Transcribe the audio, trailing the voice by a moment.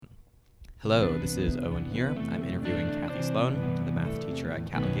Hello, this is Owen here. I'm interviewing Kathy Sloan, the math teacher at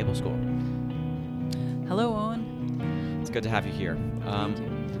Catlin Gable School. Hello, Owen. It's good to have you here. Thank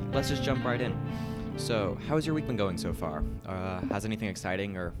you. Let's just jump right in. So, how has your week been going so far? Has anything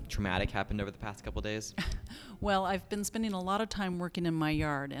exciting or traumatic happened over the past couple days? Well, I've been spending a lot of time working in my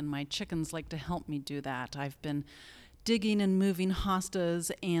yard, and my chickens like to help me do that. I've been digging and moving hostas,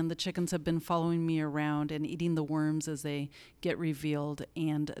 and the chickens have been following me around and eating the worms as they get revealed.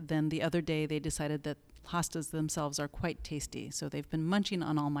 And then the other day, they decided that hostas themselves are quite tasty, so they've been munching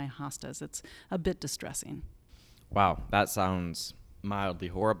on all my hostas. It's a bit distressing. Wow, that sounds mildly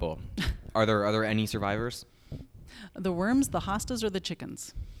horrible. Are there any survivors? The worms, the hostas, or the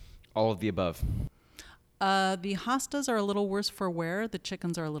chickens? All of the above. The hostas are a little worse for wear. The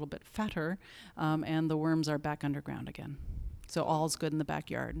chickens are a little bit fatter, and the worms are back underground again. So all's good in the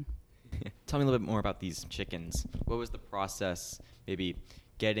backyard. Tell me a little bit more about these chickens. What was the process, maybe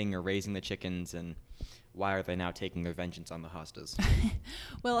getting or raising the chickens, and why are they now taking their vengeance on the hostas?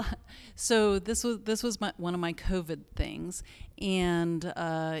 Well, so this was one of my COVID things, and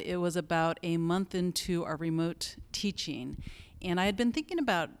it was about a month into our remote teaching. And I had been thinking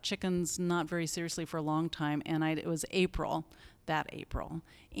about chickens not very seriously for a long time, and it was April,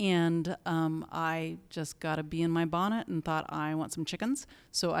 and I just got a bee in my bonnet and thought, I want some chickens.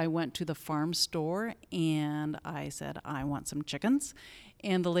 So I went to the farm store, and I said, I want some chickens.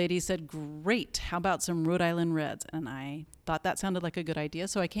 And the lady said, great, how about some Rhode Island Reds? And I thought that sounded like a good idea.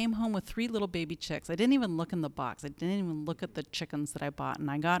 So I came home with 3 little baby chicks. I didn't even look in the box. I didn't even look at the chickens that I bought. And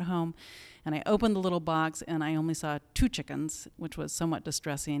I got home and I opened the little box and I only saw 2 chickens, which was somewhat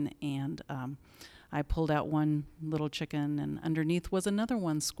distressing. And I pulled out one little chicken, and underneath was another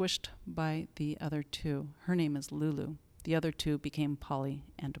one squished by the other 2. Her name is Lulu. The other 2 became Polly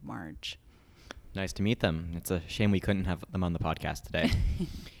and Marge. Nice to meet them. It's a shame we couldn't have them on the podcast today.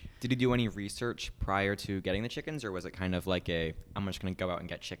 Did you do any research prior to getting the chickens, or was it kind of like I'm just going to go out and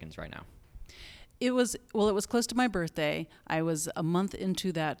get chickens right now? It was close to my birthday. I was a month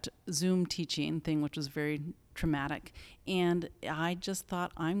into that Zoom teaching thing, which was very traumatic. And I just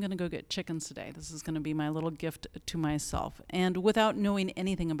thought, I'm going to go get chickens today. This is going to be my little gift to myself. And without knowing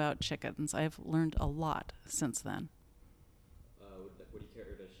anything about chickens, I've learned a lot since then. Would you care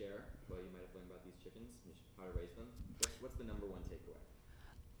to share what you might have learned about these chickens, how to raise them? What's the number one takeaway?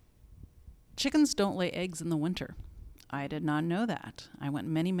 Chickens don't lay eggs in the winter. I did not know that. I went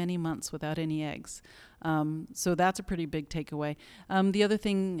many, many months without any eggs. So that's a pretty big takeaway. The other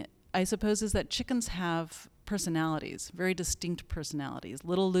thing, I suppose, is that chickens have personalities, very distinct personalities.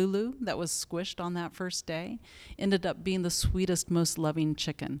 Little Lulu, that was squished on that first day, ended up being the sweetest, most loving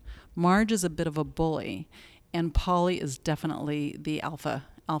chicken. Marge is a bit of a bully, and Polly is definitely the alpha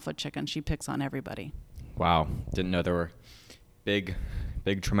chicken. She picks on everybody. Wow, didn't know there were big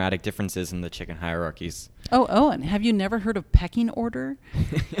traumatic differences in the chicken hierarchies. Oh, Owen, have you never heard of pecking order?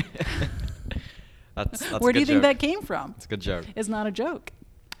 That's Where do you think that came from? It's a good joke. It's not a joke.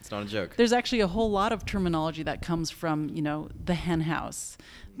 It's not a joke. There's actually a whole lot of terminology that comes from, the hen house.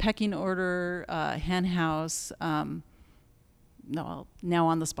 Pecking order, hen house. No, now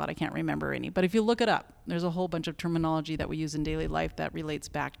on the spot I can't remember any. But if you look it up, there's a whole bunch of terminology that we use in daily life that relates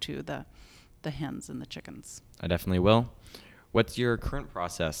back to the hens and the chickens. I definitely will. What's your current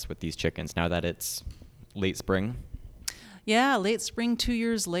process with these chickens now that it's late spring? Yeah, late spring, 2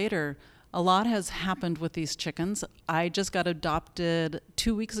 years later. A lot has happened with these chickens. I just got adopted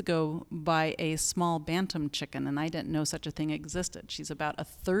 2 weeks ago by a small bantam chicken, and I didn't know such a thing existed. She's about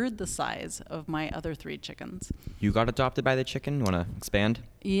 1/3 the size of my other 3 chickens. You got adopted by the chicken? You want to expand?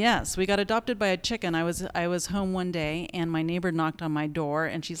 Yes, we got adopted by a chicken. I was home one day, and my neighbor knocked on my door,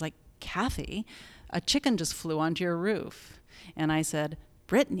 and she's like, Kathy, a chicken just flew onto your roof. And I said,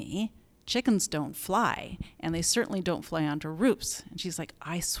 Brittany, chickens don't fly, and they certainly don't fly onto roofs. And she's like,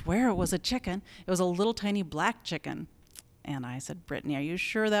 I swear it was a chicken. It was a little tiny black chicken. And I said, Brittany, are you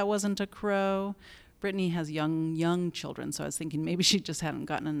sure that wasn't a crow? Brittany has young children, so I was thinking maybe she just hadn't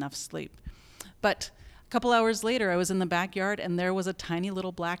gotten enough sleep. But a couple hours later, I was in the backyard, and there was a tiny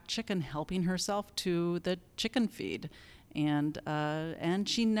little black chicken helping herself to the chicken feed. And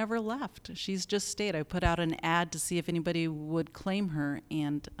she never left. She's just stayed. I put out an ad to see if anybody would claim her,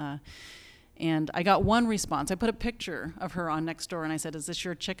 and I got one response. I put a picture of her on Nextdoor, and I said, is this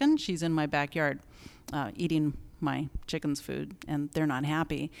your chicken? She's in my backyard eating my chicken's food, and they're not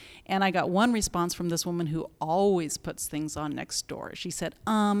happy. And I got one response from this woman who always puts things on Nextdoor. She said,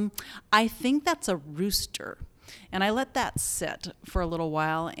 I think that's a rooster. And I let that sit for a little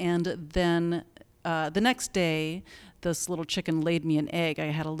while, and then the next day, this little chicken laid me an egg. I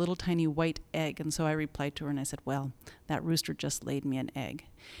had a little tiny white egg. And so I replied to her and I said, well, that rooster just laid me an egg.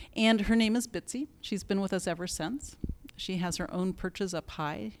 And her name is Bitsy. She's been with us ever since. She has her own perches up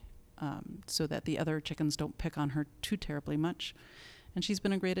high so that the other chickens don't pick on her too terribly much. And she's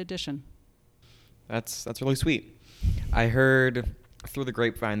been a great addition. That's really sweet. I heard through the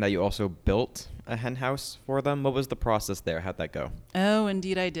grapevine that you also built a hen house for them. What was the process there? How'd that go? Oh,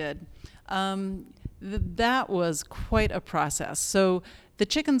 indeed I did. That was quite a process. So the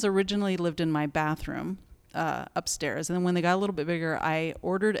chickens originally lived in my bathroom upstairs. And then when they got a little bit bigger, I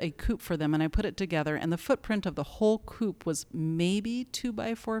ordered a coop for them and I put it together. And the footprint of the whole coop was maybe 2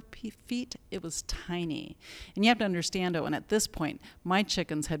 by 4 feet. It was tiny. And you have to understand, Owen, at this point, my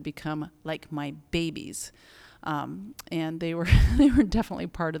chickens had become like my babies. And they were definitely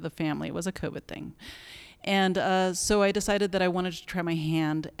part of the family. It was a COVID thing. And so I decided that I wanted to try my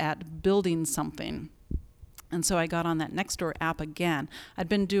hand at building something. And so I got on that Nextdoor app again. I'd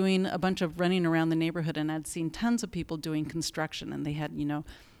been doing a bunch of running around the neighborhood, and I'd seen tons of people doing construction, and they had,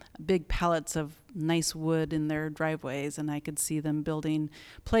 big pallets of nice wood in their driveways, and I could see them building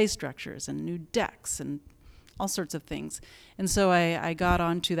play structures and new decks and all sorts of things. And so I got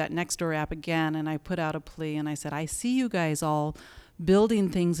onto that Nextdoor app again, and I put out a plea, and I said, I see you guys all building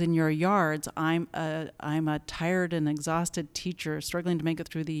things in your yards. I'm a tired and exhausted teacher struggling to make it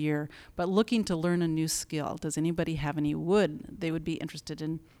through the year, but looking to learn a new skill. Does anybody have any wood they would be interested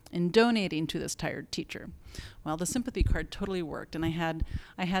in donating to this tired teacher? Well, the sympathy card totally worked, and I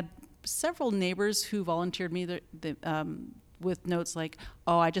had several neighbors who volunteered me with notes like,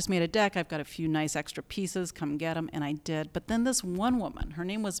 oh, I just made a deck. I've got a few nice extra pieces. Come get them. And I did. But then this one woman, her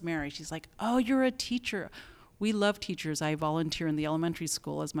name was Mary. She's like, oh, you're a teacher. We love teachers. I volunteer in the elementary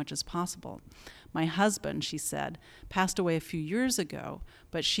school as much as possible. My husband, she said, passed away a few years ago,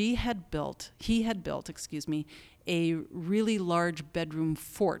 but he had built, a really large bedroom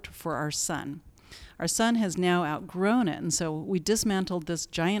fort for our son. Our son has now outgrown it, and so we dismantled this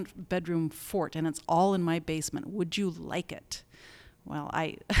giant bedroom fort, and it's all in my basement. Would you like it? Well,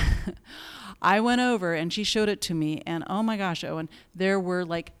 I went over and she showed it to me, and oh my gosh, Owen, there were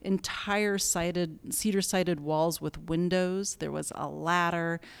like entire cedar-sided walls with windows. There was a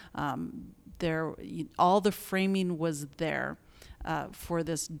ladder. All the framing was there for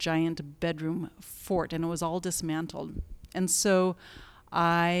this giant bedroom fort, and it was all dismantled. And so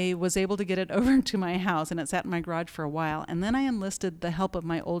I was able to get it over to my house, and it sat in my garage for a while. And then I enlisted the help of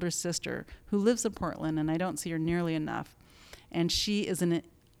my older sister, who lives in Portland, and I don't see her nearly enough. And she is an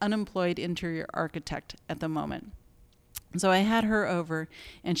unemployed interior architect at the moment. So I had her over,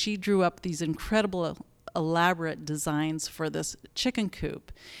 and she drew up these incredible, elaborate designs for this chicken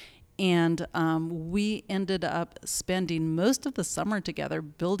coop. And we ended up spending most of the summer together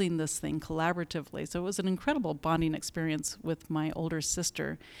building this thing collaboratively. So it was an incredible bonding experience with my older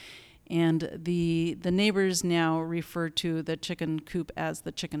sister. And the neighbors now refer to the chicken coop as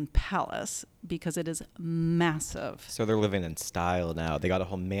the Chicken Palace because it is massive. So they're living in style now. They got a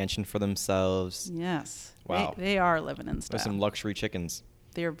whole mansion for themselves. Yes. Wow. They are living in style. There's some luxury chickens.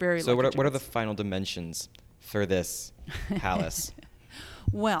 They are very So luxury what are the chickens. final dimensions for this palace?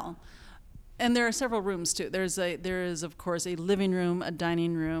 Well, and there are several rooms too. There is of course a living room, a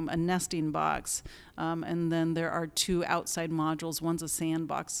dining room, a nesting box, and then there are 2 outside modules. One's a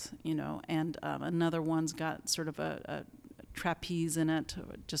sandbox, and another one's got sort of a trapeze in it,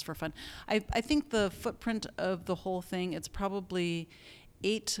 just for fun. I think the footprint of the whole thing, it's probably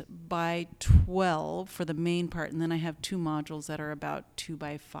 8 by 12 for the main part, and then I have 2 modules that are about 2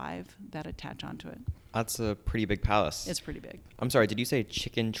 by 5 that attach onto it. That's a pretty big palace. It's pretty big. I'm sorry, did you say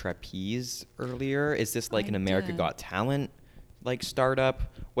chicken trapeze earlier? Is this like an America did. Got Talent startup?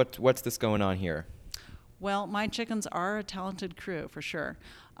 What's this going on here? Well, my chickens are a talented crew for sure.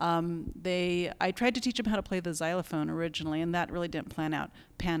 I tried to teach them how to play the xylophone originally, and that really didn't pan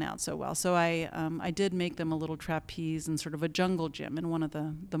out so well. So I did make them a little trapeze and sort of a jungle gym in one of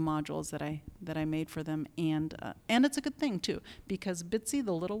the modules that I made for them, and it's a good thing too because Bitsy,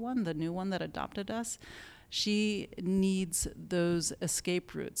 the little one, the new one that adopted us, she needs those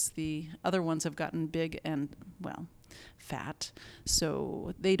escape routes. The other ones have gotten big and fat,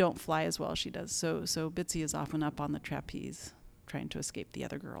 so they don't fly as well as she does. So Bitsy is often up on the trapeze trying to escape the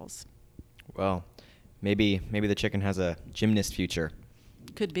other girls. Well, maybe the chicken has a gymnast future.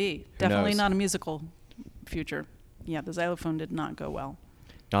 Could be. Who Definitely knows? not a musical future. Yeah, the xylophone did not go well.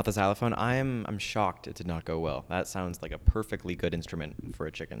 Not the xylophone. I'm shocked it did not go well. That sounds like a perfectly good instrument for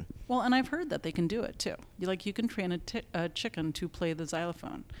a chicken. Well, and I've heard that they can do it too. You can train a chicken to play the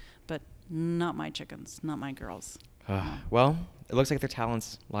xylophone, but not my chickens, not my girls. Well, it looks like their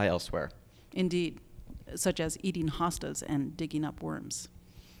talents lie elsewhere. Indeed. such as eating hostas and digging up worms.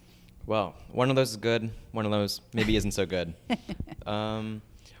 Well, one of those is good. One of those maybe isn't so good.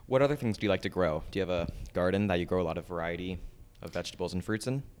 What other things do you like to grow? Do you have a garden that you grow a lot of variety of vegetables and fruits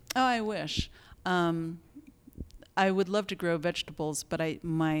in? Oh, I wish. I would love to grow vegetables, but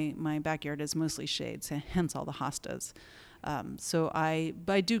my backyard is mostly shade, so hence all the hostas. So I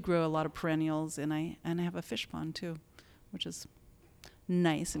do grow a lot of perennials, and I have a fish pond too, which is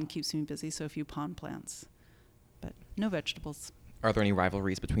nice and keeps me busy. So a few pond plants, but no vegetables. Are there any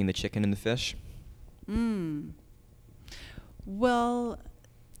rivalries between the chicken and the fish? Well,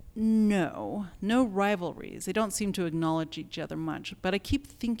 no rivalries. They don't seem to acknowledge each other much. But I keep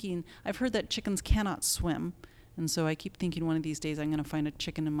thinking, I've heard that chickens cannot swim, and so I keep thinking one of these days I'm going to find a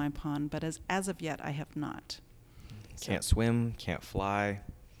chicken in my pond. But as of yet, I have not. Can't swim, can't fly,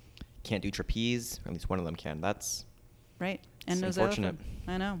 can't do trapeze. Or at least one of them can. That's right. And it's knows unfortunate.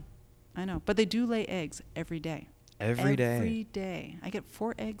 elephant. I know. But they do lay eggs every day. Every day. Every day. I get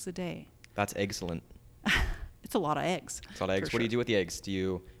 4 eggs a day. That's excellent. It's a lot of eggs. It's a lot of eggs. For What do you sure. do with the eggs?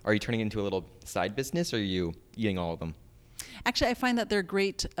 Are you turning it into a little side business, or are you eating all of them? Actually, I find that they're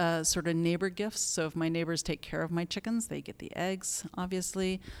great sort of neighbor gifts. So if my neighbors take care of my chickens, they get the eggs,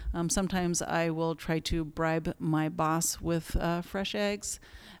 obviously. Sometimes I will try to bribe my boss with fresh eggs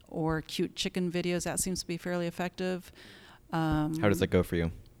or cute chicken videos. That seems to be fairly effective. How does that go for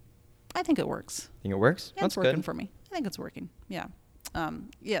you? I think it works. Think it works? Yeah, That's it's working good. for me. I think it's working. Yeah.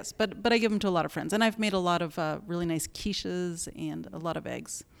 Yes, but I give them to a lot of friends. And I've made a lot of really nice quiches and a lot of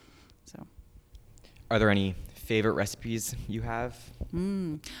eggs. So Are there any favorite recipes you have?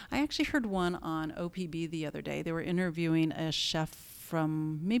 I actually heard one on OPB the other day. They were interviewing a chef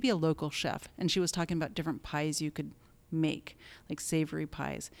from maybe a local chef, and she was talking about different pies you could make, like savory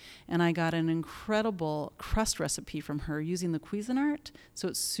pies. And I got an incredible crust recipe from her using the Cuisinart, so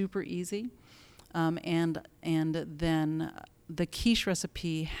it's super easy. And then the quiche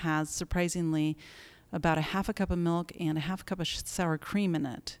recipe has surprisingly about a half a cup of milk and a half a cup of sour cream in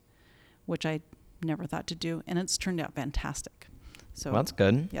it, which I never thought to do, and it's turned out fantastic. So Well, that's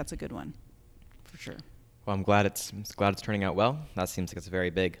good. yeah, it's a good one for sure. Well, I'm glad it's turning out well. That seems like it's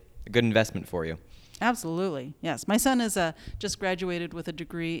a good investment for you. Absolutely, yes. My son is just graduated with a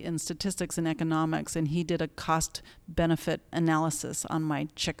degree in statistics and economics, and he did a cost-benefit analysis on my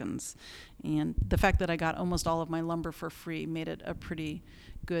chickens. And the fact that I got almost all of my lumber for free made it a pretty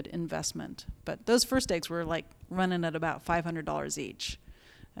good investment. But those first eggs were like running at about $500 each,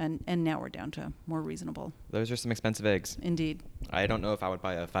 and now we're down to more reasonable. Those are some expensive eggs. Indeed. I don't know if I would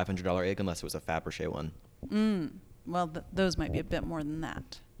buy a $500 egg unless it was a Fabergé one. Well, those might be a bit more than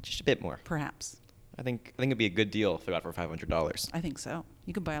that, Just a bit more. perhaps. I think it'd be a good deal if I got it for $500. I think so.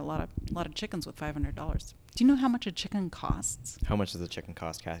 You could buy a lot of chickens with $500. Do you know how much a chicken costs? How much does a chicken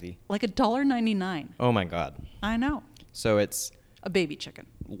cost, Kathy? Like $1.99. Oh my God. I know. So it's A baby chicken.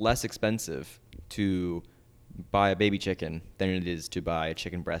 less expensive to buy a baby chicken than it is to buy a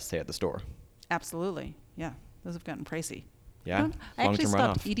chicken breast, say, at the store. Absolutely. Yeah. Those have gotten pricey. Yeah? I actually Long-term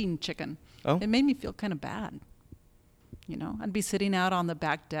stopped runoff. eating chicken. Oh? It made me feel kind of bad. You know, I'd be sitting out on the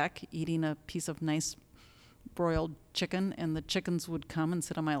back deck eating a piece of nice broiled chicken, and the chickens would come and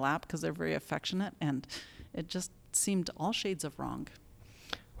sit on my lap because they're very affectionate, and it just seemed all shades of wrong.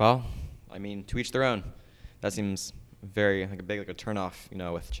 Well, I mean, to each their own. That seems very like a turnoff,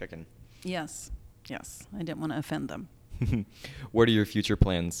 with chicken. Yes. I didn't want to offend them. What are your future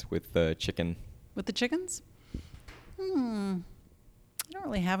plans with the chicken? With the chickens? I don't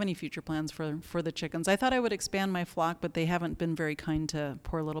really have any future plans for the chickens. I thought I would expand my flock, but they haven't been very kind to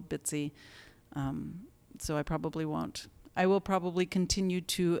poor little Bitsy. So I probably won't. I will probably continue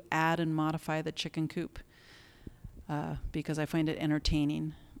to add and modify the chicken coop because I find it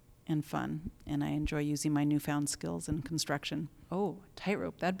entertaining and fun, and I enjoy using my newfound skills in construction. Oh,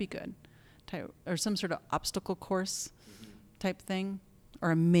 tightrope, that'd be good. Or some sort of obstacle course type thing,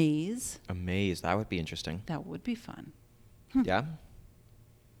 or a maze. A maze. That would be interesting. That would be fun. Yeah?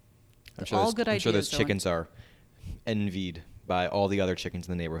 All good I'm sure those ideas, Owen. chickens are envied by all the other chickens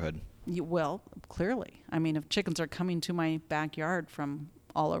in the neighborhood. Well, clearly. I mean, if chickens are coming to my backyard from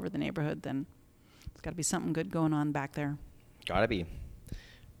all over the neighborhood, then there's got to be something good going on back there. Gotta be.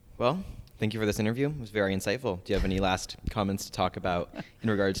 Well, thank you for this interview. It was very insightful. Do you have any last comments to talk about in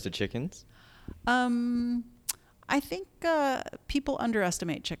regards to chickens? I think people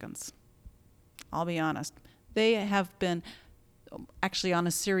underestimate chickens. I'll be honest. They have been, actually on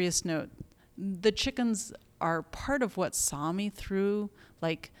a serious note, the chickens are part of what saw me through,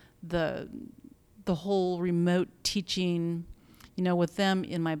 like the whole remote teaching, with them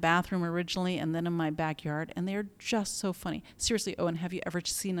in my bathroom originally and then in my backyard, and they're just so funny. Seriously, Owen, have you ever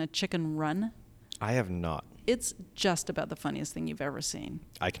seen a chicken run? I have not. It's just about the funniest thing you've ever seen.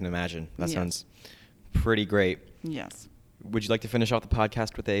 I can imagine. That Yes. sounds pretty great. Yes. Would you like to finish off the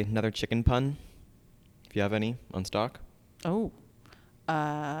podcast with another chicken pun? If you have any on stock. Oh.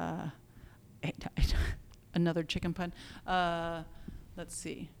 Another chicken pun. Let's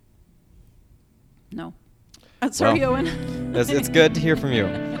see. No. Sorry, Well, Owen. It's good to hear from you.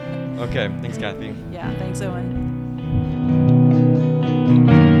 Okay. Thanks, Kathy. Yeah, thanks, Owen.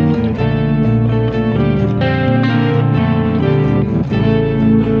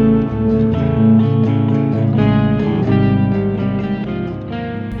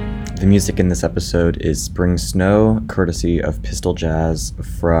 The music in this episode is Spring Snow, courtesy of Pistol Jazz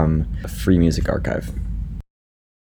from Free Music Archive.